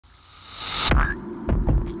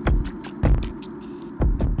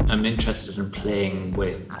I'm interested in playing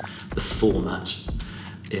with the format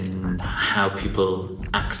in how people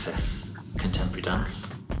access contemporary dance.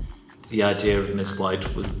 The idea of Miss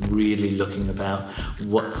White was really looking about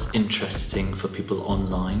what's interesting for people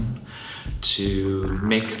online to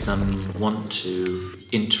make them want to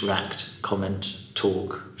interact, comment,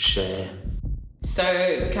 talk, share. So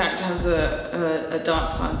the character has a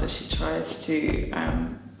dark side that she tries to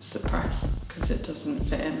suppress because it doesn't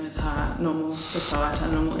fit in with her normal facade, her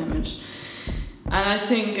normal image. And I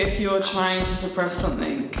think if you're trying to suppress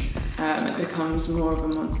something, it becomes more of a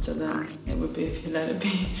monster than it would be if you let it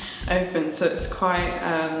be open. So it's quite,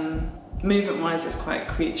 movement-wise, it's quite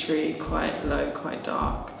creaturey, quite low, quite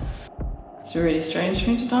dark. It's really strange for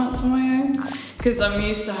me to dance on my own because I'm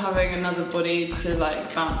used to having another body to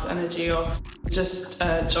like bounce energy off. Just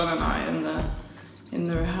John and I in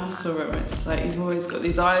the rehearsal room, it's like you've always got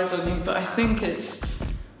these eyes on you, but I think it's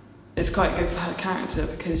quite good for her character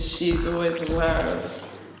because she's always aware of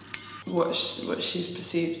what she's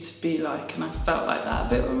perceived to be like, and I felt like that a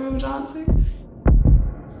bit when we were dancing.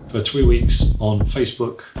 For 3 weeks on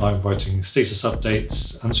Facebook, I'm writing status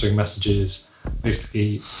updates, answering messages,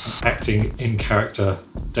 basically acting in character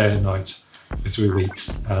day and night for 3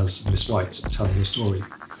 weeks as Miss White, telling a story.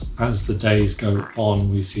 As the days go on,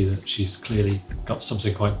 we see that she's clearly got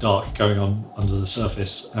something quite dark going on under the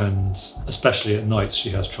surface, and especially at night she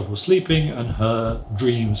has trouble sleeping, and her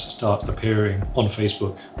dreams start appearing on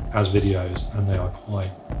Facebook as videos, and they are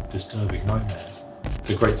quite disturbing nightmares.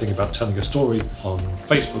 The great thing about telling a story on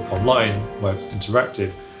Facebook, online, where it's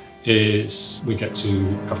interactive, is we get to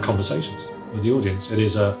have conversations with the audience.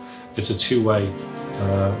 It's a two-way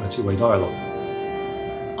dialogue.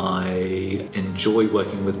 I enjoy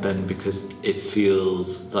working with Ben because it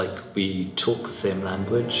feels like we talk the same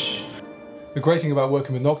language. The great thing about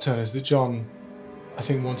working with NOCTURN is that John, I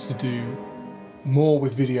think, wants to do more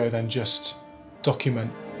with video than just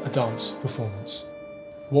document a dance performance.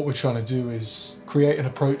 What we're trying to do is create an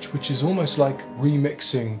approach which is almost like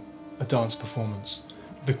remixing a dance performance.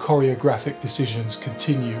 The choreographic decisions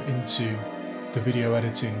continue into the video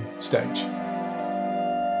editing stage.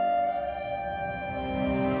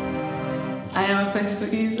 I am a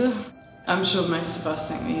Facebook user. I'm sure most of us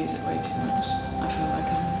think we use it way too much. I feel like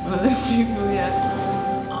I'm one of those people,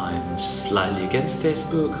 yeah. I'm slightly against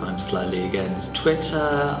Facebook, I'm slightly against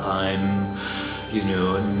Twitter, I'm,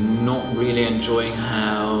 not really enjoying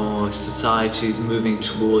how society is moving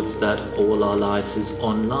towards that all our lives is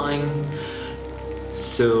online.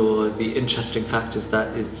 So the interesting fact is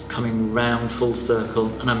that it's coming round full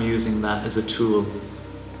circle, and I'm using that as a tool.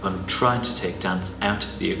 I'm trying to take dance out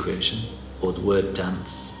of the equation, or the word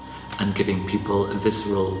dance, and giving people a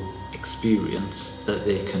visceral experience that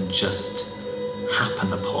they can just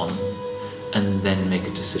happen upon and then make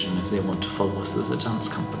a decision if they want to follow us as a dance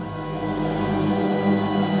company.